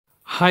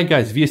Hi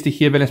guys, VST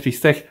here, Velian Speaks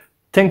Tech.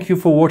 Thank you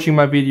for watching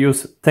my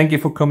videos. Thank you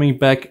for coming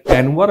back.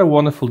 And what a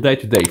wonderful day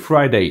today,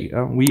 Friday.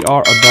 We are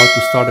about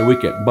to start a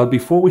weekend. But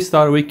before we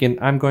start a weekend,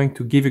 I'm going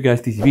to give you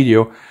guys this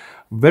video,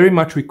 very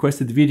much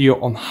requested video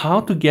on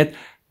how to get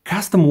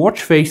custom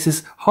watch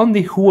faces on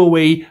the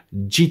HUAWEI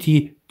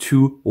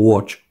GT2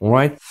 watch. All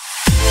right.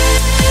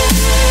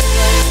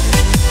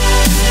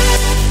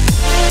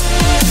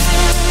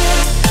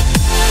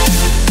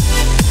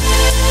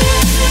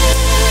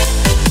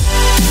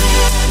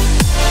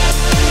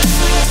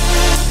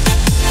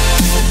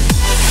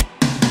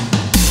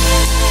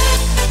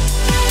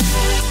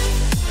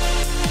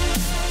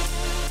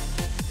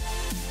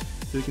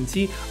 So you can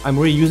see I'm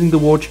already using the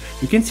watch.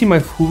 You can see my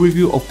full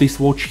review of this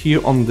watch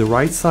here on the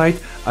right side.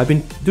 I've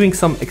been doing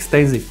some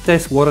extensive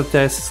tests, water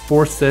tests,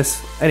 sports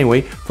tests,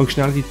 anyway,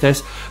 functionality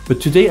tests.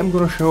 But today I'm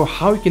gonna show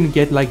how you can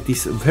get like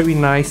this very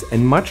nice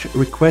and much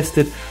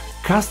requested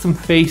custom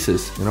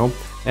faces, you know.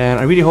 And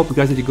I really hope you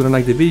guys that you're gonna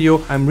like the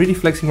video. I'm really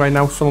flexing right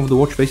now some of the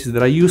watch faces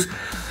that I use.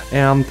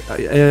 And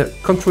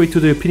contrary to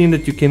the opinion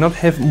that you cannot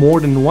have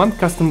more than one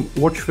custom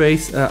watch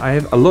face, I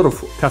have a lot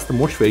of custom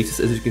watch faces.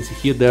 As you can see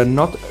here, they are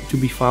not to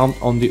be found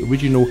on the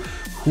original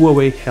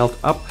HUAWEI Health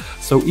app.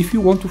 So if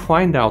you want to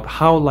find out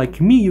how,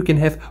 like me, you can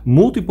have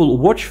multiple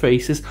watch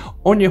faces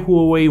on your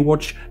HUAWEI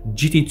Watch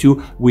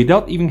GT2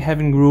 without even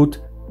having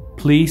root,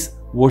 please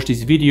watch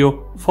this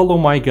video, follow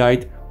my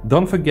guide.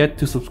 Don't forget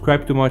to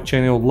subscribe to my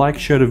channel, like,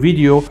 share the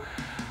video,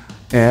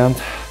 and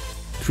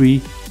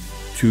 3,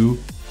 2,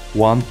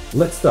 1,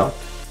 let's start.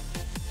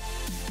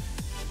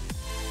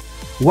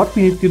 What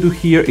we need to do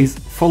here is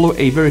follow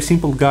a very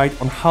simple guide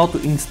on how to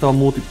install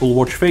multiple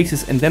watch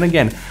faces, and then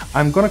again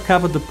I'm gonna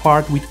cover the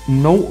part with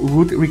no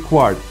root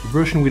required,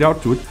 version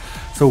without root.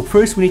 So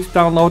first we need to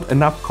download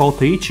an app called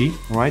Taichi,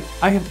 right?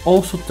 I have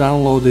also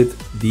downloaded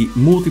the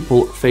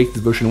multiple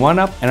faces version 1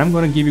 app, and I'm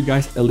gonna give you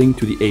guys a link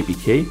to the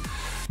APK.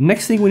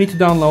 Next thing we need to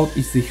download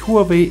is the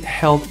HUAWEI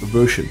Health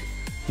version.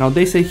 Now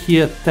they say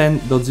here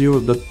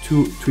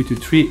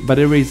 10.0.2323, but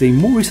there is a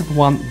more recent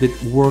one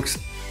that works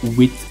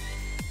with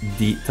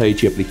the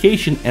Taichi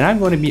application, and I'm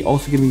going to be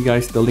also giving you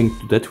guys the link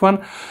to that one.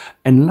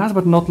 And last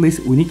but not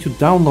least, we need to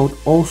download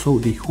also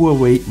the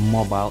HUAWEI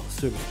mobile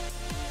service.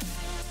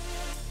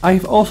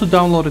 I've also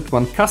downloaded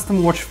one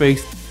custom watch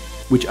face,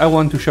 which I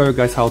want to show you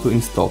guys how to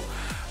install.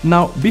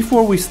 Now,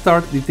 before we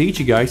start the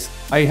Taichi, guys,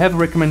 I have a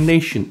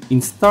recommendation.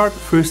 Install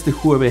first the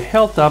HUAWEI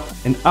Health app,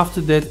 and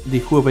after that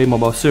the HUAWEI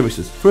mobile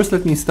services. First,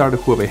 let me install the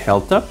HUAWEI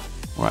Health app,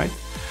 right?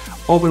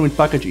 Open with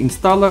package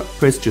installer,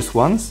 press just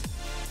once.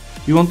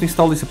 You want to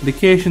install this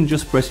application,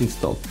 just press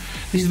install.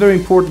 This is very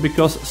important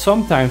because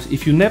sometimes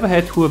if you never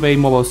had HUAWEI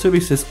mobile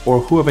services or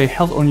HUAWEI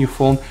Health on your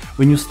phone,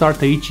 when you start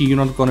Taichi, you're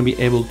not going to be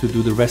able to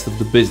do the rest of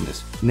the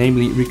business,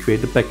 namely recreate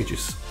the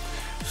packages.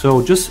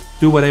 So just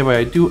do whatever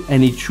I do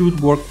and it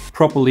should work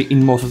properly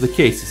in most of the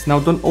cases.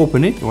 Now don't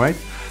open it, right?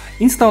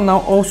 Install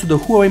now also the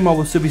HUAWEI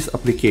mobile service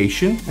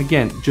application,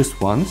 again just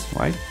once,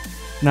 right?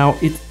 Now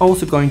it's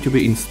also going to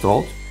be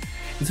installed.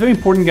 It's very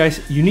important, guys,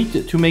 you need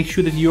to make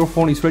sure that your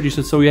phone is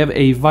registered so you have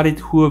a valid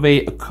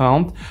HUAWEI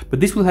account,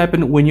 but this will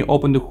happen when you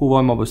open the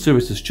HUAWEI mobile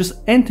services.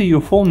 Just enter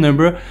your phone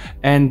number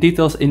and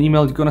details in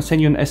email, it's gonna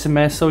send you an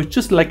SMS, so it's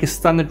just like a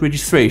standard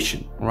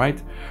registration,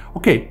 right?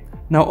 Okay.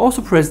 Now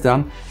also press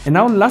done, and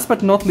now last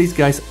but not least,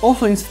 guys,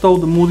 also install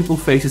the multiple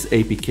faces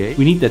APK.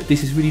 We need that.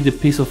 This is really the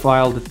piece of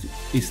file that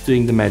is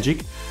doing the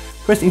magic.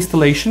 Press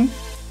installation.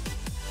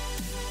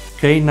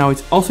 Okay, now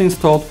it's also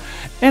installed.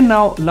 And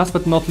now last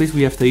but not least,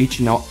 we have Taichi.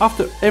 Now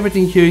after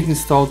everything here is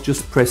installed,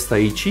 just press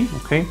Taichi,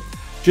 okay?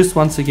 Just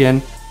once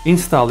again,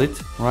 install it,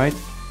 right?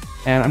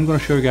 And I'm gonna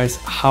show you guys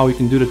how you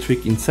can do the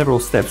trick in several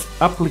steps.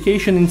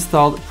 Application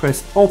installed,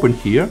 press open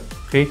here,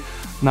 okay?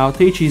 Now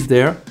Taichi is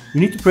there. You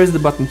need to press the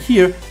button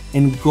here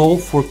and go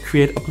for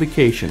create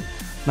application.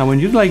 Now when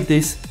you do like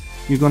this,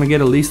 you're gonna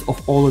get a list of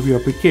all of your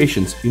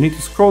applications. You need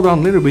to scroll down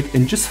a little bit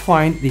and just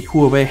find the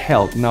HUAWEI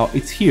Health. Now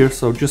it's here,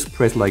 so just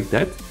press like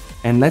that,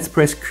 and let's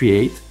press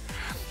create.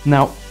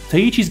 Now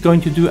Taichi is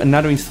going to do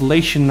another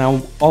installation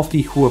now of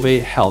the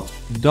HUAWEI Health.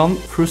 Don't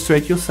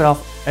frustrate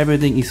yourself,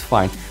 everything is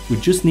fine. We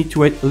just need to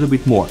wait a little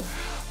bit more.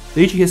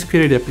 Taichi has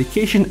created the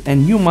application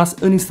and you must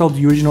uninstall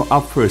the original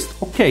app first.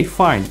 Okay,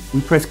 fine.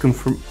 We press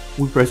confirm,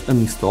 we press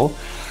uninstall.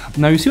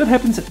 Now you see what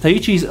happens,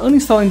 Taichi is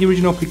uninstalling the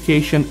original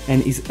application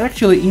and is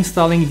actually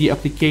installing the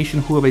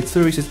application HUAWEI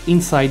services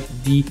inside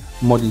the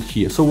module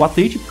here. So what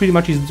Taichi pretty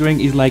much is doing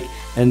is like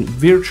a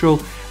virtual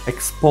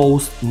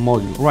exposed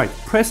module. Right,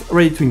 press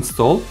ready to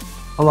install,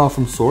 allow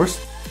from source,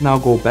 now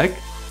go back,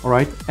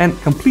 alright, and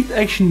complete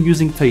action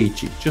using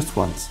Taichi, just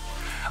once.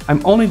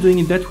 I'm only doing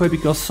it that way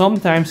because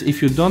sometimes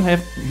if you don't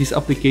have these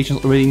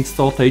applications already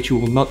installed, Taichi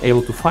will not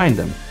able to find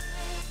them.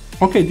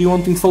 Okay, do you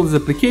want to install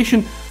this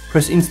application?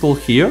 Press install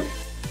here.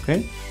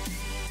 Okay,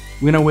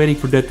 we're now waiting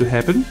for that to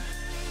happen.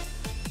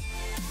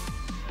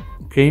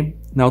 Okay,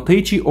 now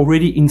Taichi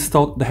already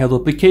installed the Health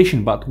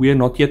application, but we are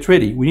not yet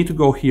ready. We need to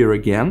go here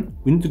again.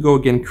 We need to go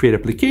again, create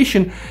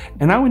application,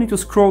 and now we need to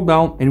scroll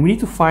down and we need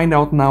to find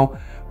out now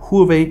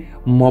Huawei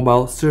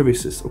mobile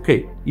services.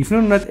 Okay, if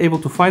you're not able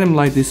to find them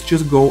like this,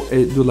 just go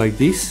and do like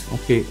this.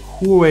 Okay,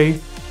 Huawei.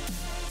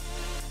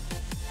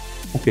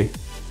 Okay,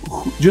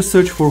 just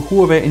search for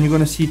Huawei and you're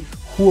gonna see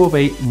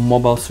Huawei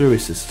mobile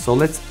services. So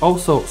let's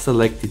also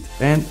select it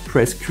and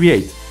press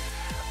create.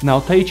 Now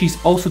Taichi is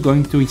also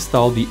going to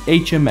install the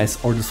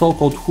HMS, or the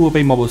so-called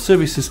Huawei mobile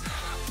services.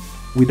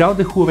 Without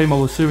the Huawei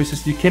mobile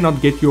services, you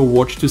cannot get your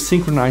watch to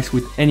synchronize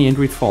with any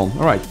Android phone.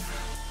 Alright,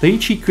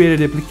 Taichi created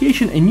the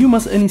application and you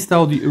must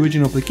uninstall the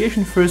original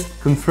application first.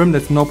 Confirm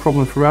that's no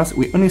problem for us.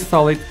 We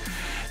uninstall it.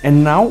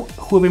 And now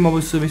Huawei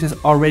mobile services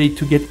are ready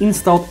to get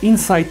installed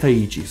inside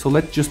Taichi. So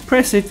let's just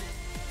press it,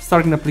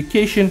 start an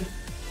application.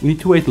 We need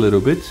to wait a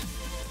little bit.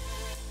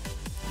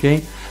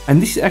 Okay,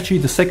 and this is actually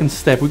the second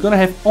step. We're gonna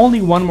have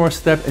only one more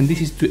step, and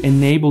this is to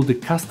enable the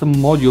custom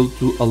module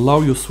to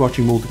allow you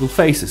swatching multiple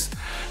faces.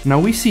 Now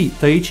we see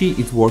Taichi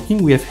is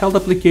working. We have Held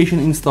application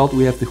installed.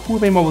 We have the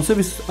Huawei mobile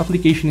services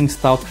application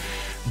installed.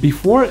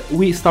 Before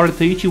we started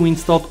Taichi, we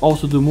installed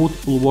also the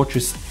multiple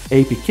watches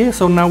APK.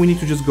 So now we need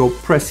to just go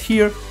press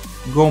here,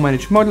 go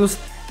manage modules,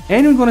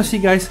 and we're gonna see,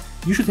 guys,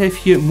 you should have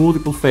here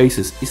multiple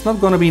faces. It's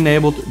not gonna be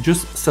enabled.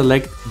 Just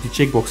select the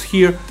checkbox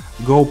here,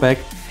 go back,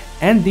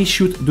 and this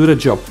should do the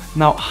job.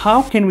 Now,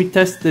 how can we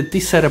test that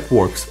this setup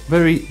works?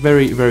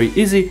 Very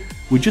easy.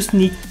 We just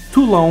need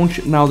to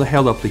launch now the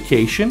Held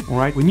application. All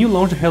right. When you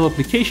launch the Held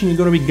application, you're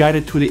gonna be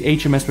guided to the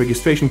HMS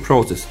registration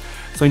process.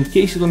 So in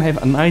case you don't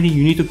have an ID,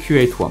 you need to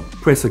create one.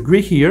 Press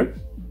agree here.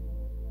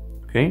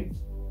 Okay.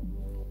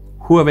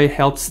 Huawei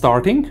Held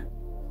starting.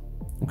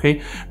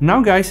 Okay,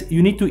 now guys,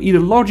 you need to either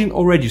log in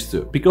or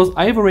register. Because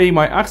I have already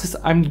my access,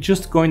 I'm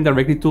just going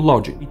directly to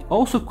login. It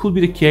also could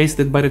be the case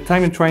that by the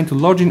time you're trying to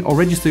log in or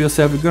register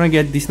yourself, you're gonna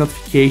get this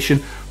notification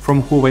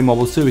from Huawei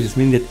mobile services,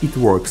 meaning that it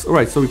works.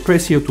 Alright, so we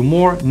press here to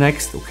more,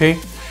 next, okay.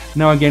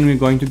 Now again, we're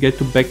going to get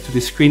back to the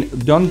screen.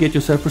 Don't get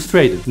yourself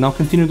frustrated. Now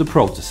continue the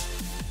process.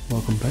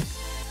 Welcome back.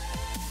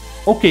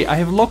 Okay, I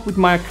have logged with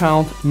my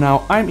account.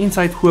 Now I'm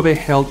inside Huawei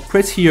Held,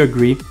 press here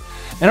agree.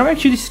 And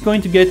actually this is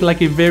going to get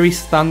like a very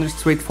standard,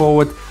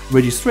 straightforward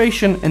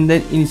registration and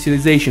then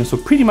initialization. So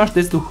pretty much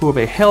that's the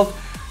Huawei Held.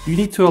 You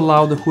need to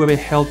allow the Huawei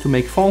Held to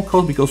make phone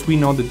calls because we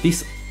know that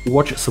this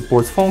watch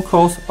supports phone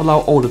calls.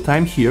 Allow all the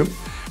time here.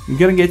 You're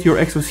gonna get your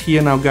access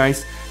here now,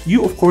 guys.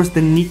 You of course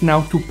then need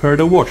now to pair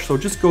the watch. So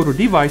just go to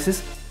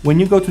devices. When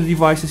you go to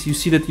devices, you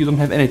see that you don't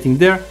have anything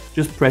there.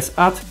 Just press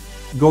add,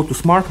 go to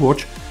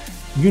smartwatch.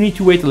 You need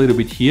to wait a little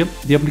bit here.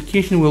 The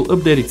application will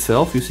update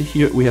itself. You see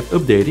here we have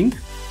updating.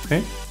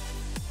 Okay.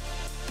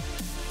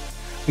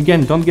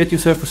 Again, don't get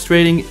yourself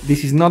frustrating.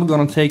 This is not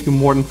gonna take you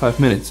more than 5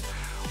 minutes.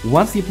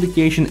 Once the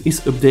application is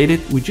updated,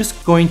 we're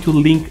just going to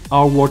link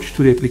our watch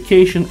to the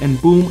application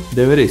and boom,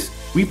 there it is.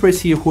 We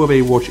press here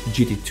HUAWEI WATCH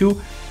GT2.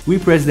 We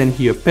press then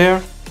here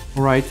pair,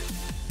 alright,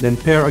 then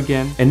pair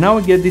again. And now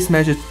we get this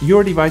message,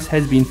 your device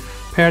has been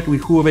paired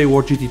with HUAWEI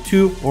WATCH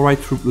GT2. Alright,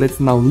 let's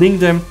now link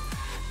them.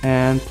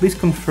 And please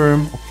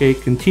confirm, okay,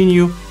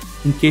 continue,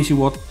 in case you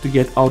want to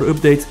get auto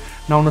updates.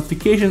 Now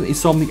notifications is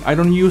something I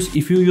don't use.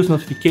 If you use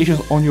notifications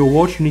on your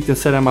watch, you need to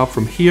set them up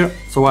from here.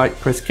 So I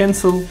press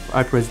cancel,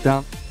 I press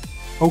done.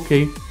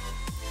 Okay.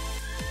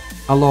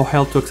 Allow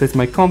Held to access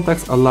my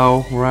contacts,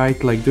 allow,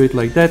 right, like do it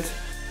like that.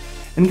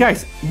 And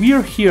guys, we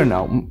are here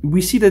now.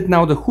 We see that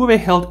now the Huawei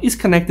Held is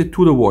connected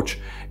to the watch.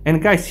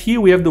 And guys, here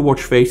we have the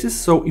watch faces.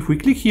 So if we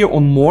click here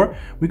on more,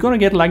 we're gonna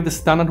get like the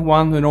standard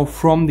one, you know,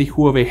 from the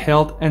Huawei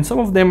Held. And some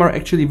of them are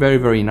actually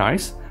very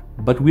nice.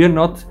 But we are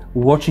not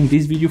watching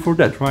this video for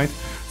that, right?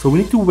 So we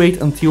need to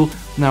wait until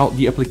now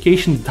the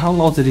application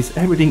downloads that is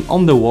everything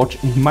on the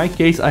watch. In my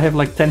case, I have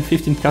like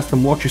 10-15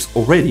 custom watches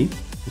already.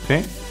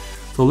 Okay,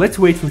 so let's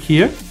wait for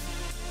here.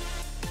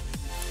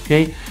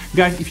 Okay,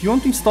 guys, if you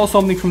want to install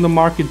something from the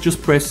market,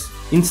 just press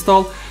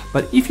install.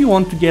 But if you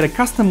want to get a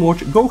custom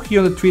watch, go here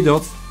on the 3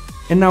 dots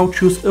and now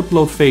choose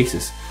upload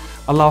faces.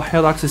 Allow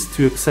Held access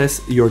to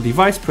access your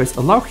device, press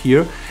allow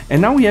here.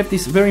 And now we have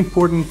this very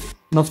important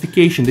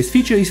notification. This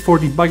feature is for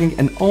debugging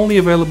and only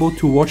available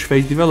to watch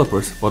face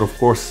developers. But of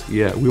course,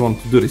 yeah, we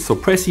want to do this. So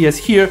press yes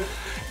here.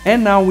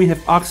 And now we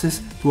have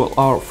access to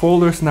our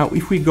folders. Now,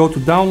 if we go to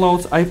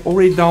downloads, I've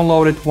already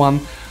downloaded one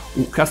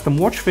custom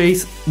watch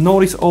face.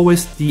 Notice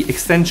always the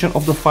extension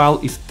of the file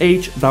is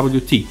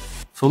HWT.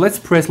 So let's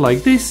press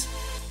like this.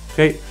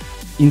 Okay.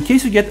 In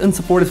case you get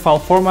unsupported file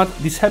format,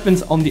 this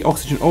happens on the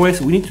Oxygen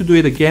OS. We need to do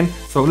it again.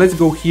 So let's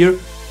go here,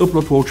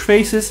 upload watch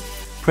faces,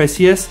 press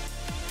yes.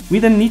 We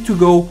then need to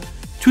go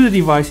to the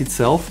device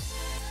itself,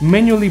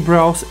 manually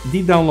browse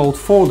the download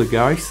folder,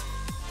 guys.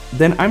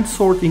 Then I'm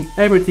sorting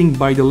everything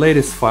by the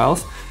latest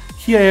files.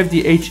 Here I have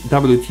the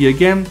HWT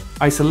again.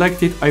 I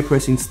select it, I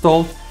press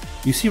install.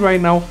 You see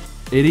right now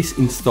it is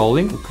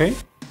installing, okay?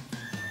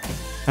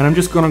 And I'm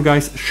just gonna,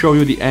 guys, show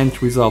you the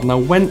end result. Now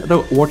when the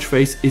watch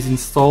face is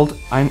installed,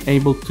 I'm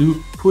able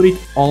to put it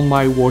on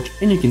my watch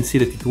and you can see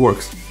that it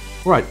works.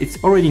 Right,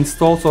 it's already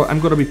installed, so I'm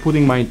gonna be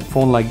putting my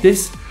phone like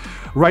this.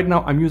 Right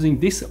now I'm using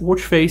this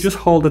watch face. Just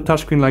hold the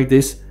touchscreen like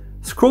this,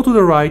 scroll to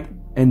the right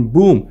and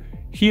boom,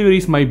 here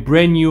is my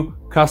brand new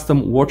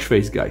custom watch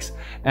face, guys.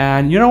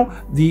 And you know,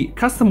 the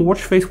custom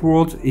watch face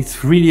world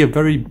is really a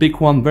very big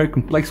one, very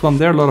complex one.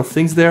 There are a lot of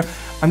things there.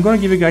 I'm gonna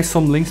give you guys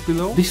some links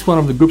below. This is one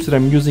of the groups that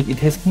I'm using. It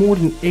has more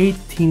than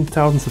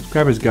 18,000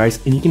 subscribers,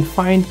 guys, and you can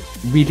find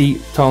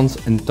really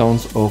tons and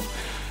tons of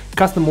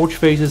custom watch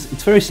faces.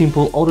 It's very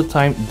simple. All the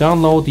time,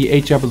 download the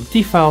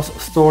HUAWEI files,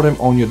 store them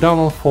on your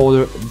download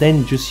folder,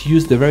 then just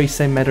use the very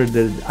same method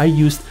that I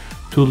used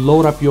to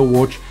load up your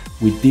watch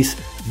with this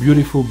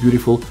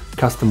beautiful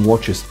custom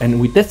watches. And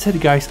with that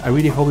said, guys, I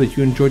really hope that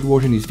you enjoyed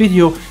watching this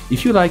video.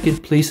 If you like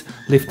it, please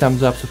leave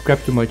thumbs up,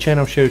 subscribe to my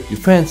channel, share it with your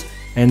friends,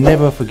 and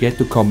never forget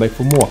to come back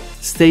for more.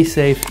 Stay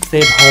safe,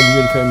 stay at home,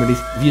 you and families.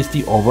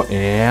 VST over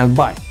and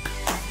bye.